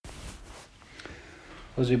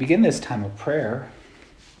As we begin this time of prayer,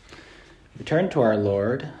 we turn to our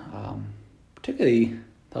Lord, particularly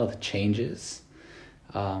with all the changes.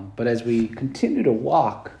 But as we continue to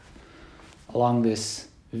walk along this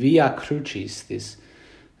Via Crucis,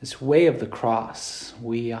 this way of the cross,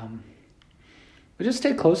 we just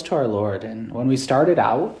stay close to our Lord. And when we started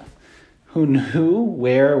out, who knew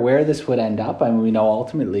where this would end up? I mean, we know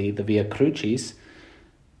ultimately the Via Crucis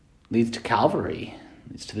leads to Calvary,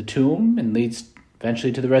 leads to the tomb, and leads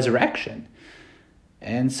eventually to the resurrection.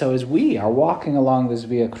 And so as we are walking along this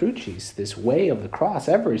Via Crucis, this way of the cross,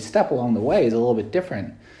 every step along the way is a little bit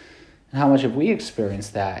different. And how much have we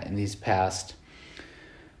experienced that in these past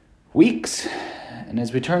weeks? And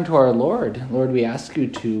as we turn to our Lord, we ask you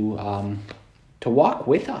to walk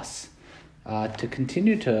with us, to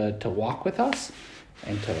continue to walk with us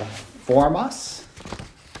and to form us,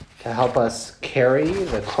 to help us carry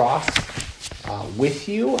the cross with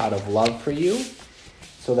you out of love for you,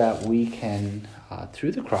 so that we can,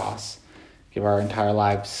 through the cross, give our entire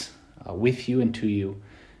lives with you and to you,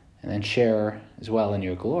 and then share as well in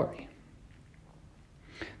your glory.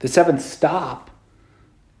 The seventh stop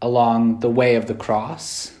along the way of the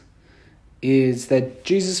cross is that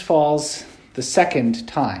Jesus falls the second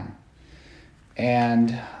time.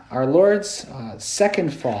 And our Lord's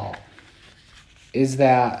second fall is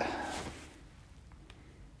that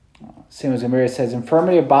St. Josemaria says,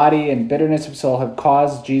 infirmity of body and bitterness of soul have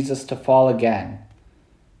caused Jesus to fall again.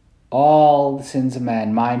 All the sins of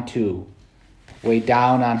men, mine too, weigh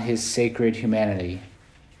down on his sacred humanity.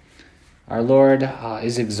 Our Lord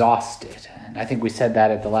is exhausted. And I think we said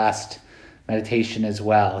that at the last meditation as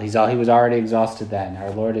well. He was already exhausted then.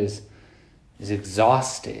 Our Lord is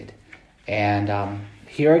exhausted. And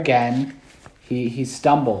here again, he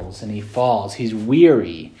stumbles and he falls. He's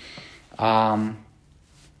weary.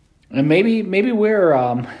 And maybe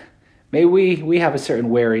we're maybe we have a certain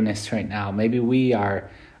weariness right now. Maybe we are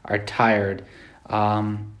tired,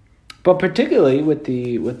 but particularly with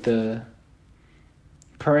the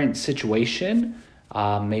current situation,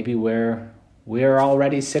 maybe we're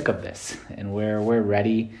already sick of this, and we're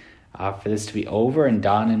ready for this to be over and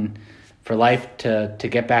done, and for life to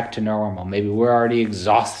get back to normal. Maybe we're already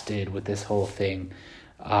exhausted with this whole thing,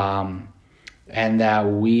 and that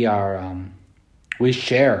we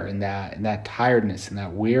share in that tiredness and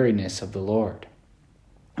that weariness of the Lord.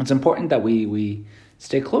 It's important that we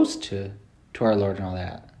stay close to our Lord and all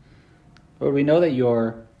that. Lord, we know that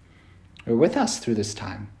you're with us through this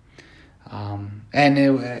time. And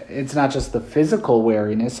it's not just the physical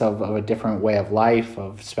weariness of a different way of life,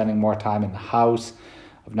 of spending more time in the house,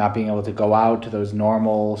 of not being able to go out to those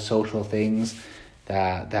normal social things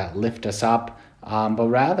that lift us up. But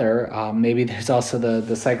rather, maybe there's also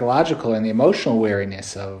the psychological and the emotional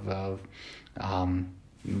weariness of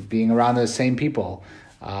being around those same people.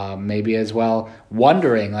 Maybe as well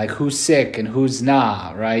wondering like who's sick and who's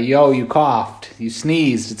not, right? You coughed, you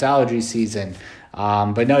sneezed, it's allergy season.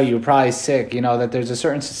 But no, you're probably sick. That there's a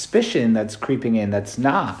certain suspicion that's creeping in that's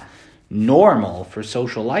not normal for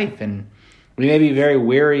social life. And we may be very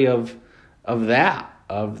weary of that,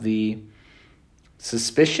 of the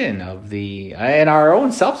suspicion and our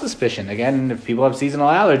own self-suspicion. Again, if people have seasonal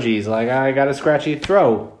allergies, like I got a scratchy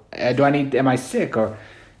throat, am I sick? Or,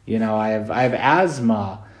 I have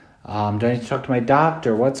asthma. Do I need to talk to my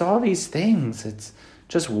doctor? What's all these things? It's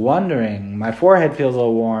just wondering. My forehead feels a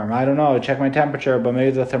little warm. I don't know. Check my temperature, but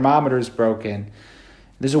maybe the thermometer's broken.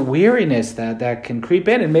 There's a weariness that can creep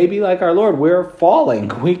in, and maybe like our Lord, we're falling.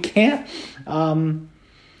 We can't,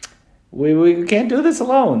 we can't do this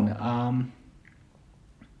alone.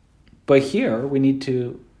 But here, we need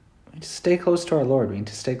to stay close to our Lord. We need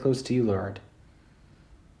to stay close to you, Lord.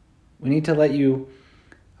 We need to let you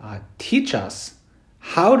teach us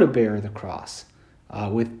how to bear the cross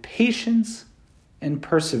with patience and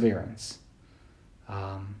perseverance.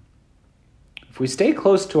 If we stay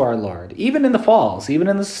close to our Lord, even in the falls, even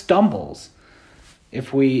in the stumbles,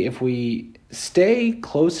 if we stay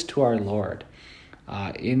close to our Lord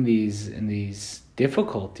in these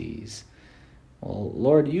difficulties, well,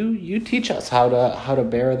 Lord, you teach us how to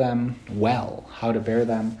bear them well, how to bear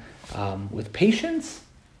them with patience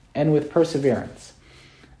and with perseverance.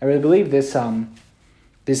 I really believe this time,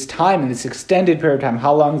 in this extended period of time,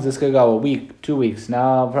 how long is this going to go? A week, 2 weeks?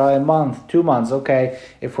 No, probably a month, 2 months, okay,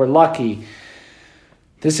 if we're lucky.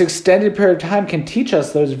 This extended period of time can teach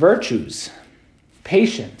us those virtues,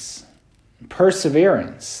 patience,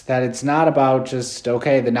 perseverance, that it's not about just,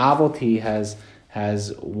 okay, the novelty has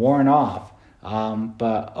worn off.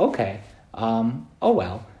 But okay, oh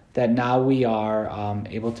well, that now we are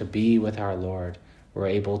able to be with our Lord. We're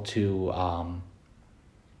able to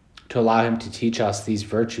to allow him to teach us these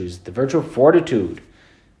virtues. The virtue of fortitude.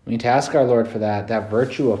 We need to ask our Lord for that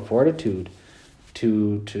virtue of fortitude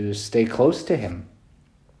to stay close to him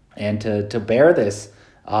and to bear this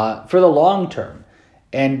for the long term.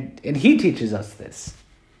 And he teaches us this.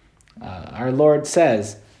 Our Lord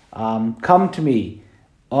says, come to me,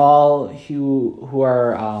 all who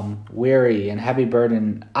are weary and heavy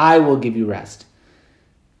burden, I will give you rest.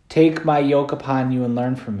 Take my yoke upon you and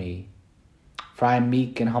learn from me, for I am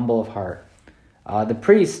meek and humble of heart. The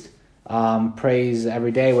priest prays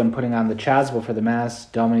every day when putting on the chasuble for the Mass,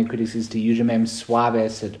 Domini qui dixiste iugem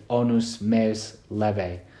suaves et onus meus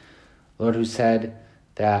leve. Lord, who said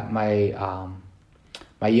that my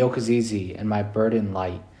yoke is easy and my burden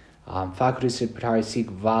light. Facutis et portare sic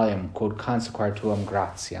valium quod consequar tuam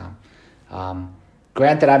gratiam.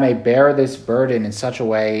 Grant that I may bear this burden in such a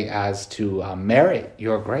way as to merit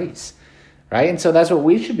your grace, right? And so that's what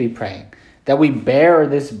we should be praying, that we bear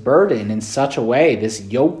this burden in such a way, this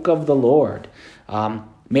yoke of the Lord.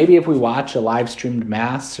 Maybe if we watch a live-streamed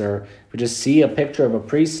Mass or if we just see a picture of a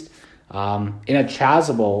priest in a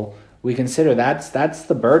chasuble, we consider that's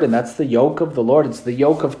the burden, that's the yoke of the Lord. It's the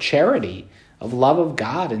yoke of charity, of love of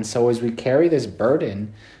God. And so as we carry this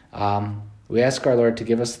burden, we ask our Lord to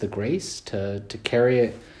give us the grace to carry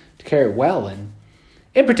it well. And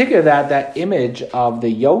in particular, that image of the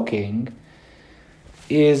yoking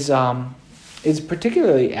is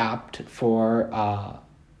particularly apt for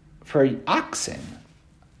oxen.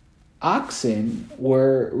 Oxen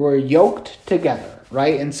were yoked together,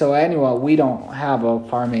 right? And so anyway, we don't have a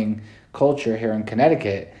farming culture here in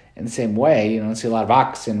Connecticut in the same way. You don't see a lot of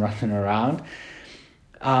oxen running around.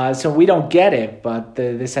 So we don't get it, but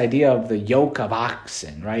this idea of the yoke of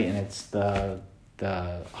oxen, right? And it's the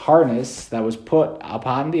harness that was put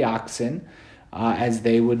upon the oxen as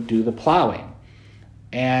they would do the plowing.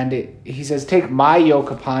 And he says, take my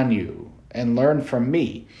yoke upon you and learn from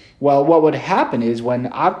me. Well, what would happen is when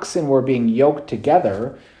oxen were being yoked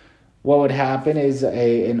together, what would happen is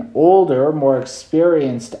an older, more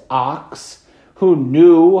experienced ox who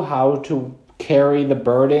knew how to carry the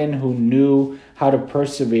burden, who knew how to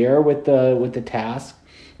persevere with the task,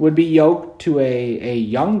 would be yoked to a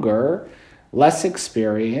younger, less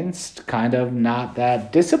experienced, kind of not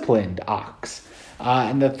that disciplined ox.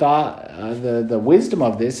 And the thought, the wisdom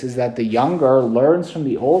of this is that the younger learns from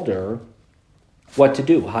the older what to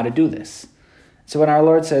do, how to do this. So when our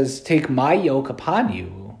Lord says, take my yoke upon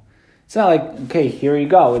you, it's not like, okay, here you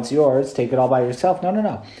go, it's yours, take it all by yourself.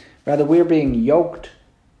 No. Rather, we're being yoked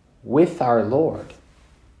with our Lord.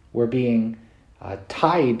 We're being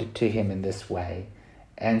tied to him in this way.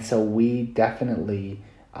 And so we definitely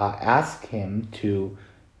ask him to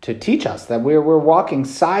teach us that we're walking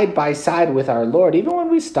side by side with our Lord. Even when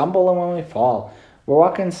we stumble and when we fall, we're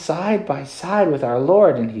walking side by side with our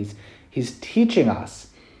Lord, and he's teaching us,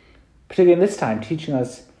 particularly in this time, teaching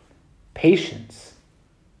us patience,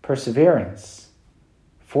 perseverance,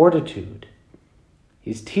 fortitude.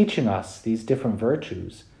 He's teaching us these different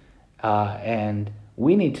virtues, and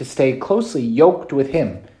we need to stay closely yoked with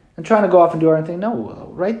him and trying to go off and do our own thing. No,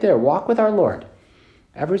 right there, walk with our Lord.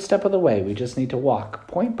 Every step of the way, we just need to walk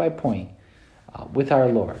point by point with our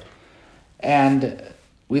Lord. And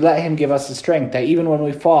we let him give us the strength that even when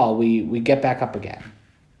we fall, we get back up again.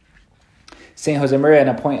 St. Josemaria, in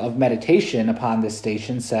a point of meditation upon this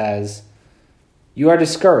station, says, you are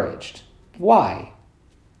discouraged. Why?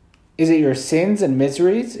 Is it your sins and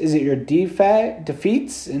miseries? Is it your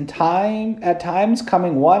defeats in time, at times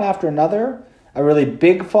coming one after another? A really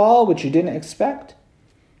big fall which you didn't expect?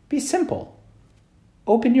 Be simple.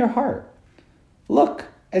 Open your heart. Look,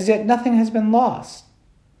 as yet nothing has been lost.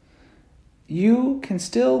 You can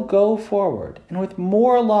still go forward, and with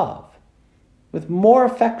more love, with more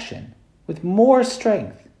affection, with more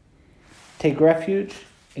strength, take refuge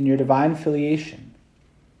in your divine filiation.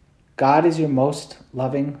 God is your most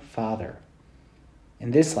loving Father.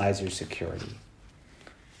 In this lies your security.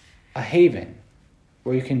 A haven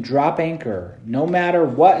where you can drop anchor no matter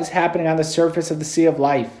what is happening on the surface of the sea of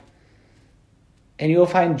life. And you will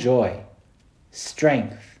find joy,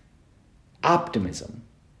 strength, optimism,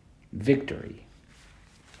 victory.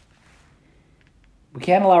 We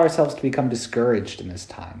can't allow ourselves to become discouraged in this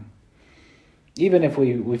time. Even if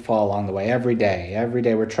we fall along the way, every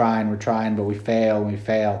day we're trying, but we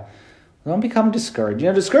fail. Don't become discouraged.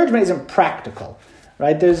 Discouragement isn't practical,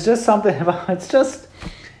 right? There's just something about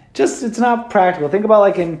it's not practical. Think about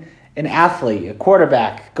like an athlete, a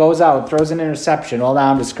quarterback goes out, throws an interception. Well,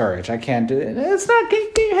 now I'm discouraged. I can't do it. It's not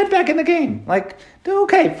get your head back in the game. Like,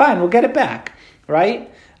 okay, fine, we'll get it back, right?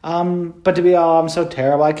 But to be, I'm so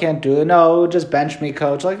terrible, I can't do it. No, just bench me,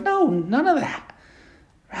 coach. Like, no, none of that,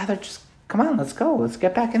 Rather, just come on, let's go. Let's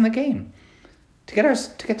get back in the game. To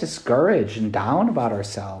get discouraged and down about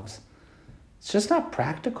ourselves, it's just not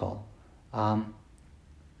practical.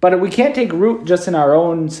 But we can't take root just in our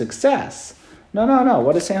own success. No.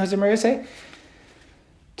 What does St. Josemaria say?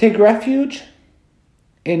 Take refuge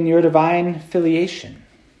in your divine filiation.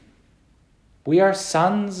 We are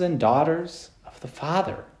sons and daughters of the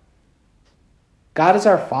Father. God is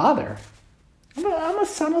our Father. I'm a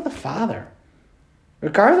son of the Father.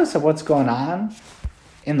 Regardless of what's going on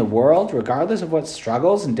in the world, regardless of what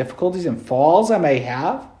struggles and difficulties and falls I may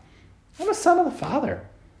have, I'm a son of the Father.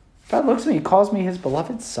 God looks at me, he calls me his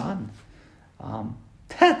beloved son. No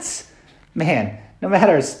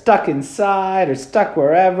matter stuck inside or stuck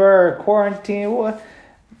wherever, quarantine,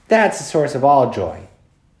 that's the source of all joy.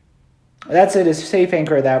 That's it, a safe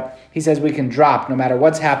anchor that he says we can drop no matter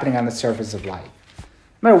what's happening on the surface of life.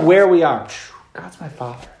 No matter where we are, God's my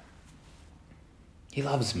Father. He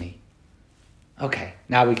loves me. Okay,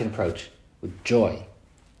 now we can approach with joy,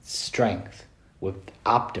 strength, with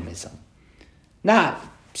optimism. Not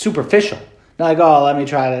superficial. Not like, let me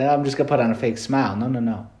try it. I'm just going to put on a fake smile. No.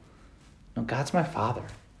 No, God's my Father.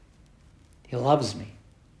 He loves me.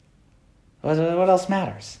 What else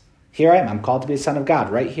matters? Here I am. I'm called to be a son of God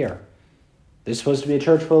right here. There's supposed to be a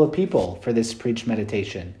church full of people for this preached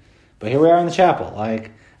meditation. But here we are in the chapel.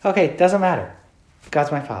 Okay, doesn't matter.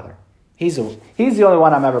 God's my Father. He's the only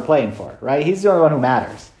one I'm ever playing for, right? He's the only one who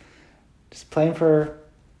matters. Just playing for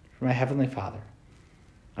my Heavenly Father.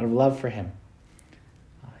 Out of love for him.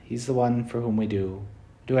 He's the one for whom we do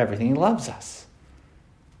everything. He loves us.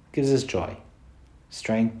 Gives us joy,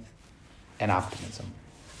 strength, and optimism.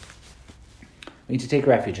 We need to take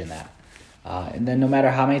refuge in that. And then no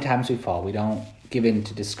matter how many times we fall, we don't give in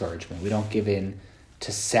to discouragement. We don't give in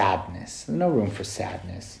to sadness. There's no room for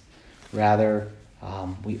sadness. Rather,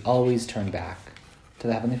 we always turn back to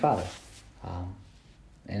the Heavenly Father.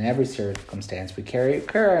 In every circumstance, we carry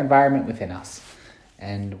our environment within us.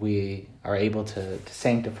 And we are able to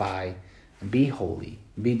sanctify and be holy,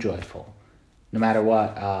 be joyful, no matter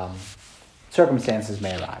what circumstances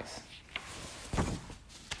may arise.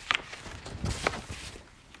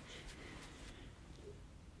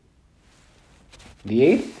 The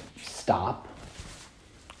eighth stop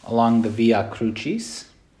along the Via Crucis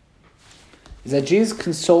is that Jesus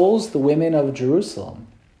consoles the women of Jerusalem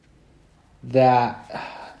that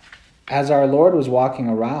as our Lord was walking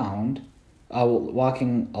along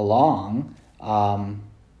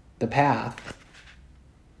the path,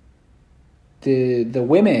 the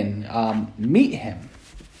women meet him,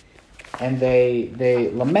 and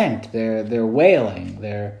they lament, they're wailing,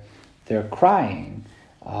 they're crying,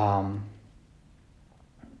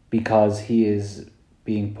 because he is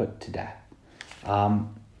being put to death, and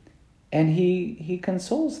he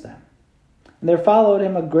consoles them. And there followed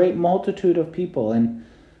him a great multitude of people and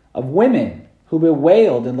of women who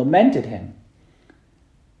bewailed and lamented him.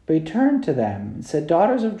 But he turned to them and said,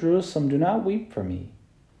 "Daughters of Jerusalem, do not weep for me,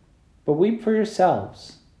 but weep for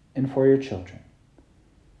yourselves and for your children."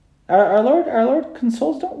 Our Lord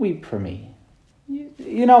consoles. Don't weep for me.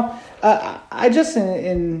 I just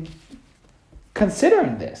in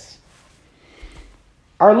considering this,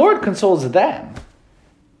 our Lord consoles them,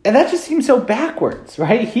 and that just seems so backwards,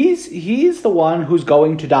 right? He's the one who's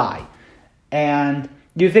going to die, and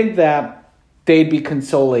you think that they'd be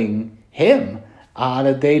consoling him,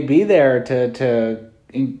 that they'd be there to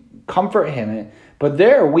comfort him. But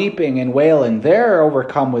they're weeping and wailing. They're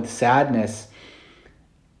overcome with sadness.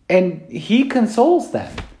 And he consoles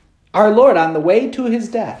them. Our Lord, on the way to his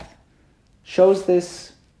death, shows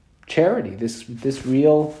this charity, this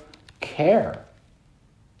real care.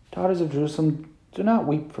 Daughters of Jerusalem, do not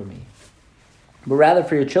weep for me, but rather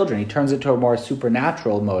for your children. He turns it to a more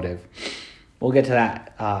supernatural motive. We'll get to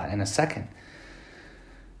that in a second.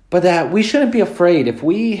 But that we shouldn't be afraid if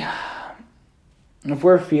we're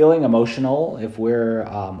feeling emotional, if we're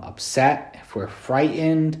upset, if we're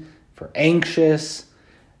frightened, if we're anxious,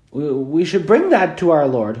 we should bring that to our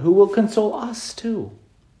Lord, who will console us too.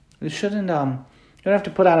 We shouldn't. You don't have to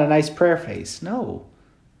put on a nice prayer face. No,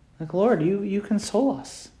 like Lord, you console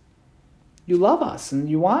us. You love us, and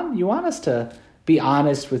you want us to be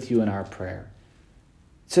honest with you in our prayer,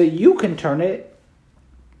 so you can turn it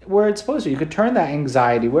where it's supposed to. You could turn that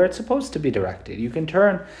anxiety where it's supposed to be directed. You can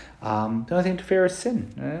turn the only thing to fear is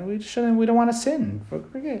sin. We don't want to sin.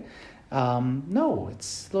 No,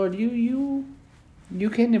 it's Lord. You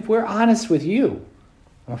can, if we're honest with you.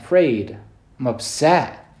 I'm afraid. I'm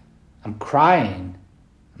upset. I'm crying.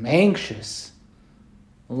 I'm anxious.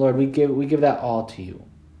 Lord, we give that all to you.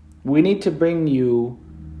 We need to bring you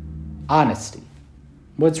honesty.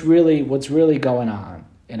 What's really going on?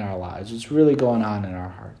 in our lives, what's really going on in our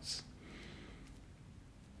hearts.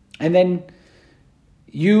 And then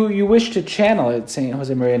you wish to channel it. St.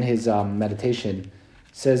 Josemaria in his meditation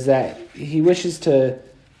says that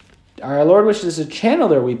our Lord wishes to channel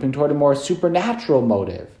their weeping toward a more supernatural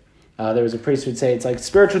motive. There was a priest who would say it's like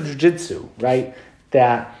spiritual jujitsu, right?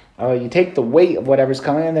 That you take the weight of whatever's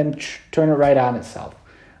coming and then turn it right on itself.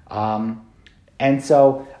 And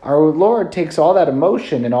so our Lord takes all that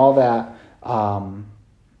emotion and all that,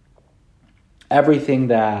 everything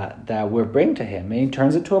that we bring to him, and he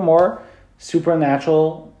turns it to a more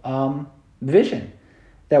supernatural vision.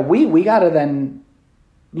 That we got to then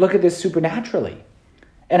look at this supernaturally.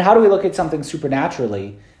 And how do we look at something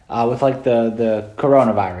supernaturally with like the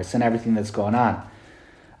coronavirus and everything that's going on?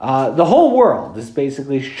 The whole world is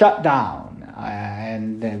basically shut down,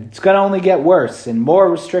 and it's going to only get worse and more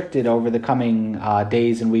restricted over the coming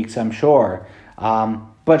days and weeks, I'm sure.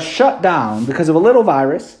 But shut down because of a little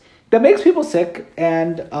virus that makes people sick,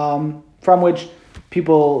 and from which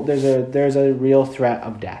there's a real threat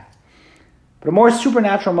of death. But a more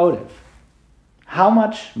supernatural motive. How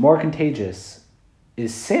much more contagious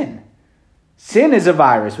is sin? Sin is a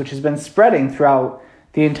virus which has been spreading throughout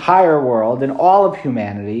the entire world and all of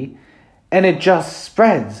humanity, and it just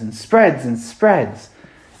spreads and spreads and spreads.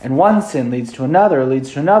 And one sin leads to another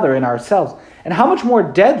in ourselves. And how much more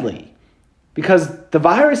deadly? Because the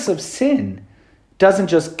virus of sin doesn't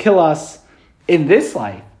just kill us in this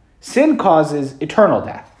life. Sin causes eternal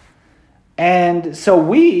death. And so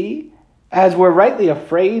we, as we're rightly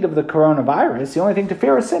afraid of the coronavirus, the only thing to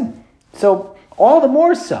fear is sin. So all the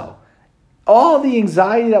more so, all the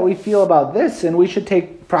anxiety that we feel about this, and we should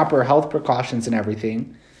take proper health precautions and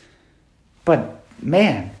everything. But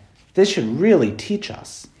man, this should really teach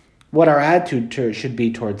us what our attitude should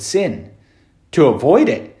be towards sin, to avoid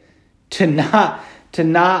it, to not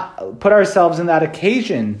put ourselves in that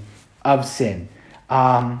occasion of sin.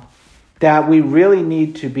 That we really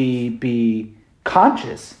need to be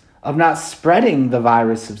conscious of not spreading the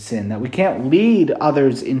virus of sin, that we can't lead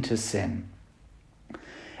others into sin.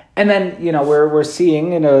 And then, we're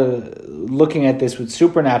seeing, looking at this with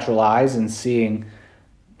supernatural eyes and seeing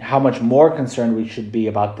how much more concerned we should be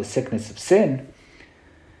about the sickness of sin.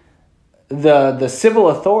 The civil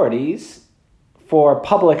authorities for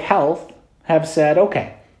public health have said,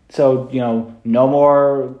 okay, so, no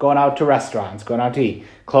more going out to restaurants, going out to eat,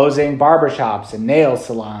 closing barbershops and nail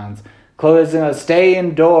salons, stay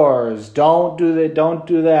indoors, don't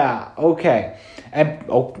do that. Okay. And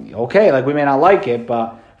okay, like we may not like it,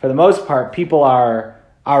 but for the most part, people are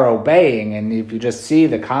obeying. And if you just see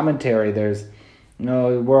the commentary, there's, we're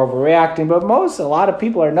overreacting. But a lot of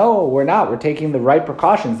people are, no, we're not. We're taking the right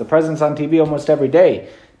precautions. The president's on TV almost every day,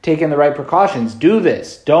 taking the right precautions. Do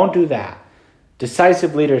this, don't do that.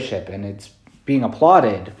 Decisive leadership, and it's being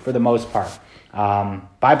applauded for the most part.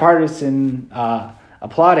 Bipartisan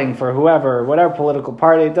applauding for whatever political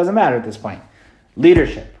party, it doesn't matter at this point.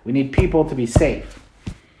 Leadership. We need people to be safe.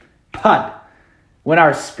 But when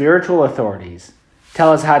our spiritual authorities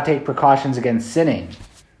tell us how to take precautions against sinning,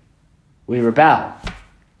 we rebel.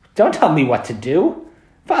 Don't tell me what to do.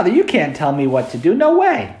 Father, you can't tell me what to do. No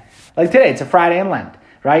way. Like today, it's a Friday in Lent,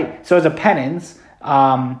 right? So as a penance,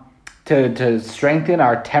 to strengthen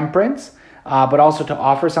our temperance, but also to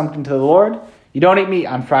offer something to the Lord, you don't eat meat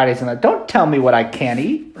on Fridays and Lent. Don't tell me what I can't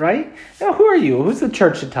eat, right? Who are you? Who's the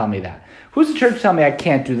church to tell me that? Who's the church to tell me I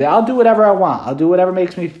can't do that? I'll do whatever I want. I'll do whatever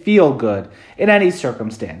makes me feel good in any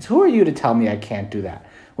circumstance. Who are you to tell me I can't do that?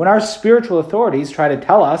 When our spiritual authorities try to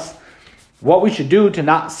tell us what we should do to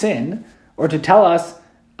not sin, or to tell us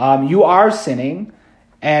you are sinning,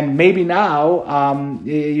 and maybe now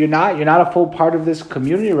you're not a full part of this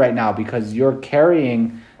community right now because you're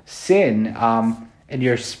carrying sin and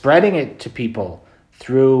you're spreading it to people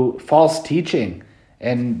through false teaching,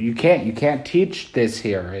 and you can't teach this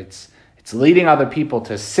here. It's leading other people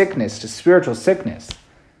to sickness, to spiritual sickness.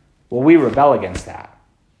 Well, we rebel against that.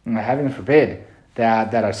 And heaven forbid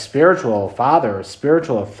that a spiritual father or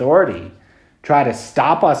spiritual authority try to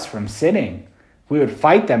stop us from sinning. We would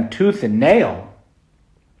fight them tooth and nail.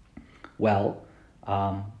 Well,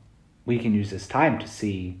 we can use this time to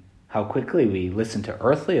see how quickly we listen to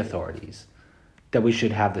earthly authorities, that we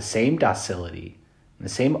should have the same docility and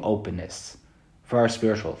the same openness for our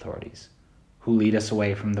spiritual authorities who lead us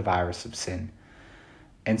away from the virus of sin.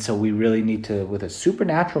 And so we really need to, with a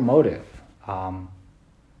supernatural motive,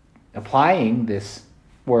 applying this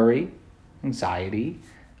worry, anxiety,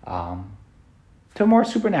 to a more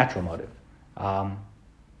supernatural motive,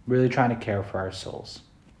 really trying to care for our souls.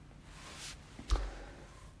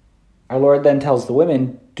 Our Lord then tells the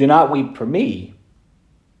women, do not weep for me,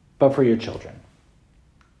 but for your children.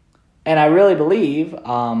 And I really believe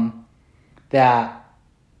that,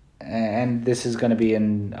 and this is going to be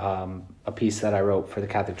in a piece that I wrote for the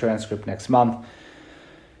Catholic Transcript next month,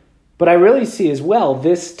 but I really see as well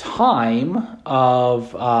this time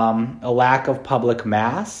of a lack of public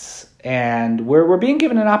mass, and we're being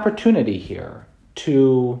given an opportunity here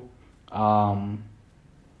to kind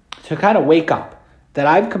of wake up. That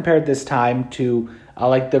I've compared this time to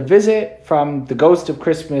like the visit from the Ghost of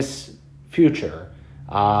Christmas Future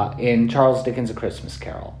in Charles Dickens' A Christmas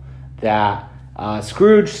Carol. That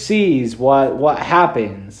Scrooge sees what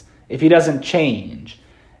happens if he doesn't change.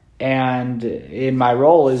 And in my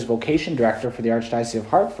role as vocation director for the Archdiocese of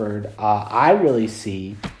Hartford, I really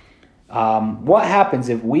see what happens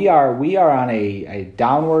if we are on a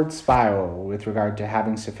downward spiral with regard to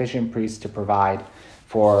having sufficient priests to provide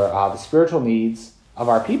for the spiritual needs of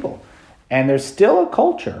our people. And there's still a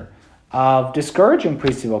culture of discouraging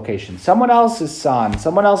priestly vocation. Someone else's son,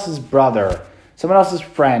 someone else's brother, someone else's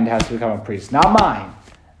friend has to become a priest, not mine,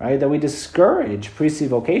 right? That we discourage priestly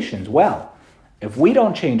vocations. Well, if we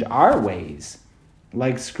don't change our ways,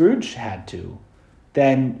 like Scrooge had to,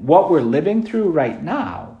 then what we're living through right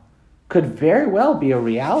now could very well be a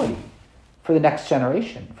reality for the next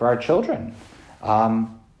generation, for our children. That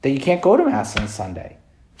you can't go to Mass on Sunday.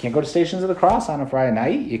 You can't go to Stations of the Cross on a Friday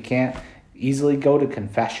night. You can't easily go to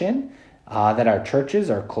confession. That our churches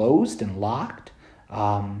are closed and locked.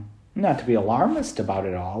 Not to be alarmist about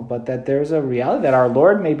it all, but that there's a reality that our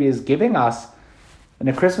Lord maybe is giving us in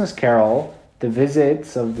A Christmas Carol. The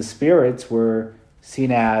visits of the spirits were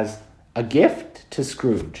seen as a gift to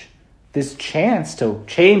Scrooge. This chance to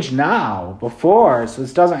change now, before, so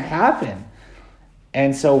this doesn't happen.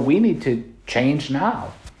 And so we need to change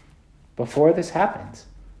now, before this happens.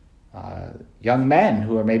 Young men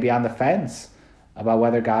who are maybe on the fence about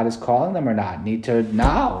whether God is calling them or not need to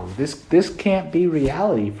now. This can't be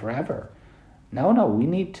reality forever. No, we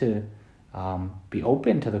need to be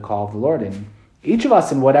open to the call of the Lord, and each of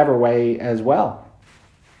us in whatever way as well.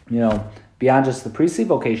 Beyond just the priestly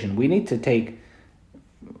vocation, we need to take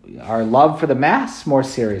our love for the Mass more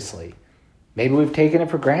seriously. Maybe we've taken it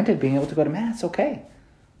for granted, being able to go to Mass. Okay.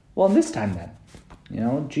 Well, in this time then,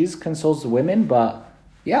 Jesus consoles the women, but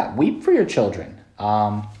yeah, weep for your children.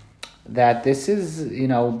 That this is,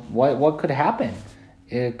 what could happen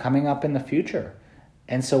coming up in the future.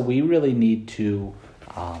 And so we really need to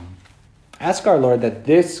ask our Lord that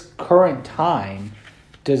this current time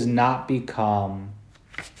does not become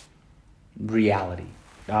reality,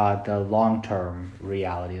 the long-term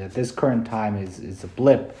reality, that this current time is a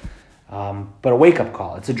blip, but a wake-up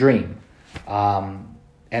call. It's a dream. And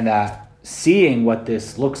that seeing what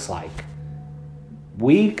this looks like,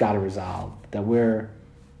 we got to resolve that we're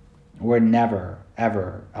never,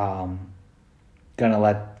 ever going to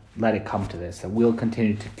let it come to this, that we'll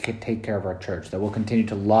continue to take care of our church, that we'll continue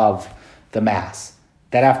to love the Mass,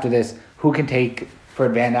 that after this, who can take for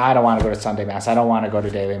advantage? I don't want to go to Sunday Mass. I don't want to go to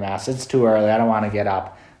daily Mass. It's too early. I don't want to get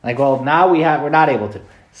up. Now we're not able to.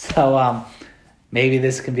 So maybe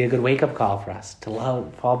this can be a good wake-up call for us to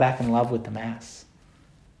fall back in love with the Mass,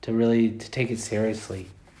 to take it seriously.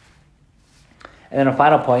 And then a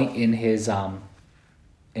final point in his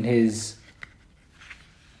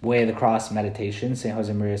Way of the Cross meditation, St.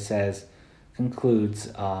 Josemaria concludes,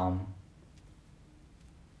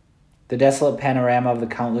 the desolate panorama of the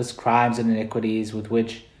countless crimes and iniquities with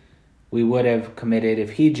which we would have committed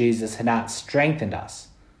if he, Jesus, had not strengthened us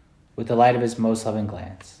with the light of his most loving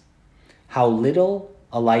glance. How little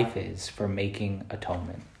a life is for making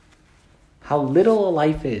atonement. How little a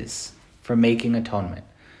life is for making atonement.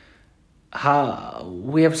 How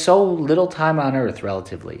we have so little time on earth,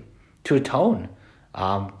 relatively, to atone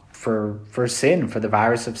for sin, for the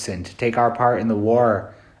virus of sin, to take our part in the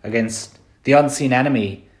war against the unseen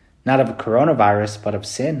enemy, not of coronavirus, but of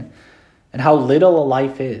sin. And how little a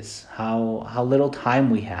life is, how little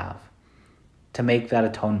time we have to make that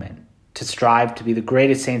atonement, to strive to be the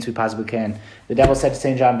greatest saints we possibly can. The devil said to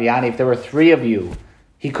St. John Vianney, if there were 3 of you,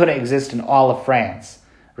 he couldn't exist in all of France,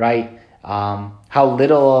 right? John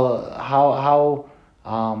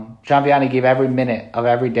Vianney gave every minute of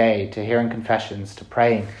every day to hearing confessions, to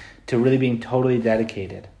praying, to really being totally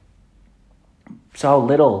dedicated. So how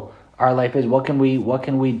little our life is. What can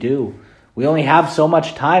we do? We only have so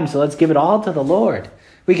much time, so let's give it all to the Lord.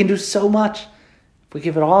 We can do so much if we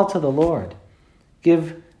give it all to the Lord.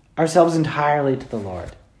 Give ourselves entirely to the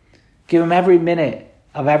Lord. Give him every minute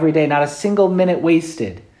of every day, not a single minute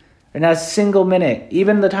wasted, or not a single minute.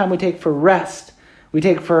 Even the time we take for rest, we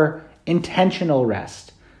take for intentional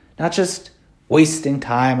rest, not just wasting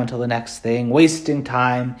time until the next thing, wasting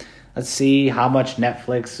time Let's see how much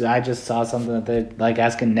Netflix. I just saw something that they're like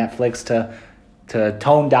asking Netflix to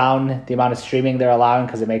tone down the amount of streaming they're allowing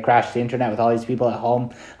because it may crash the internet with all these people at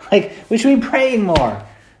home. Like, we should be praying more.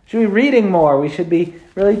 We should be reading more. We should be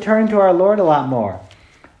really turning to our Lord a lot more.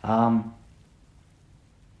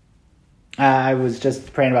 I was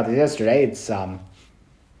just praying about this yesterday. It's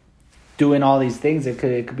doing all these things. It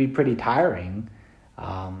could be pretty tiring.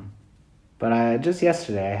 But just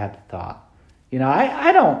yesterday I had the thought,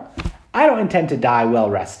 I don't intend to die well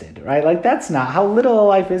rested, right? Like, that's not how little a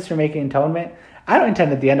life is for making atonement. I don't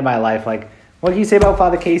intend at the end of my life, like, what can you say about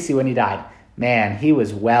Father Casey when he died? Man, he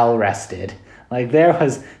was well rested. Like, there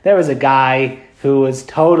was a guy who was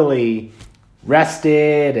totally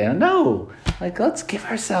rested, and no, like, let's give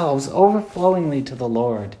ourselves overflowingly to the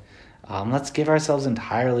Lord. Let's give ourselves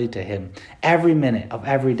entirely to him every minute of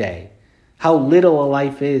every day. How little a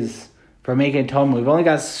life is for making atonement. We've only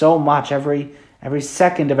got so much. Every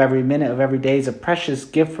second of every minute of every day is a precious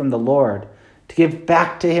gift from the Lord to give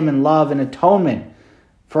back to him in love and atonement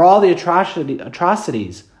for all the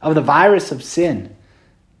atrocities of the virus of sin.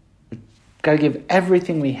 We've got to give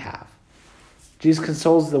everything we have. Jesus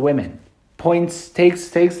consoles the women, takes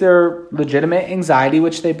their legitimate anxiety,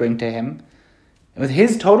 which they bring to him, and with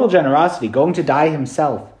his total generosity, going to die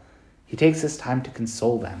himself, he takes this time to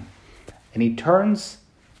console them. And he turns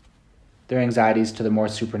their anxieties to the more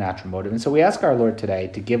supernatural motive. And so we ask our Lord today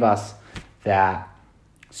to give us that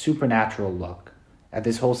supernatural look at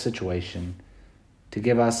this whole situation, to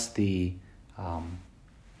give us the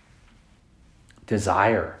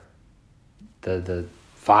desire, the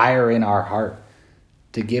fire in our heart,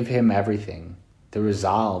 to give him everything, the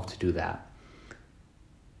resolve to do that.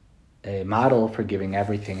 A model for giving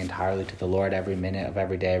everything entirely to the Lord every minute of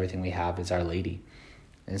every day, everything we have, is Our Lady.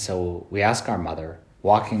 And so we ask our mother,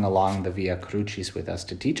 walking along the Via Crucis with us,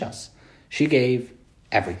 to teach us. She gave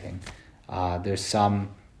everything. There's some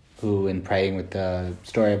who, in praying with the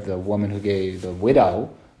story of the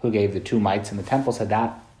widow who gave the 2 mites in the temple, said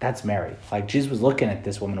that's Mary. Like, Jesus was looking at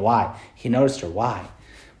this woman. Why? He noticed her. Why?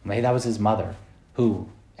 Maybe that was his mother who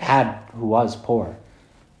was poor,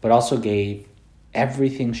 but also gave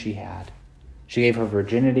everything she had. She gave her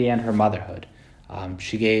virginity and her motherhood.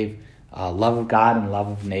 She gave love of God and love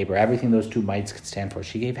of neighbor, everything those 2 mites could stand for.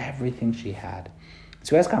 She gave everything she had.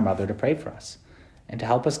 So we ask our mother to pray for us and to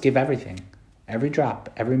help us give everything, every drop,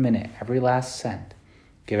 every minute, every last cent.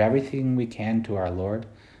 Give everything we can to our Lord,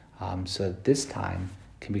 so that this time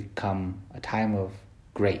can become a time of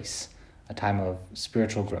grace, a time of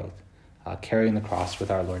spiritual growth, carrying the cross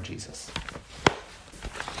with our Lord Jesus.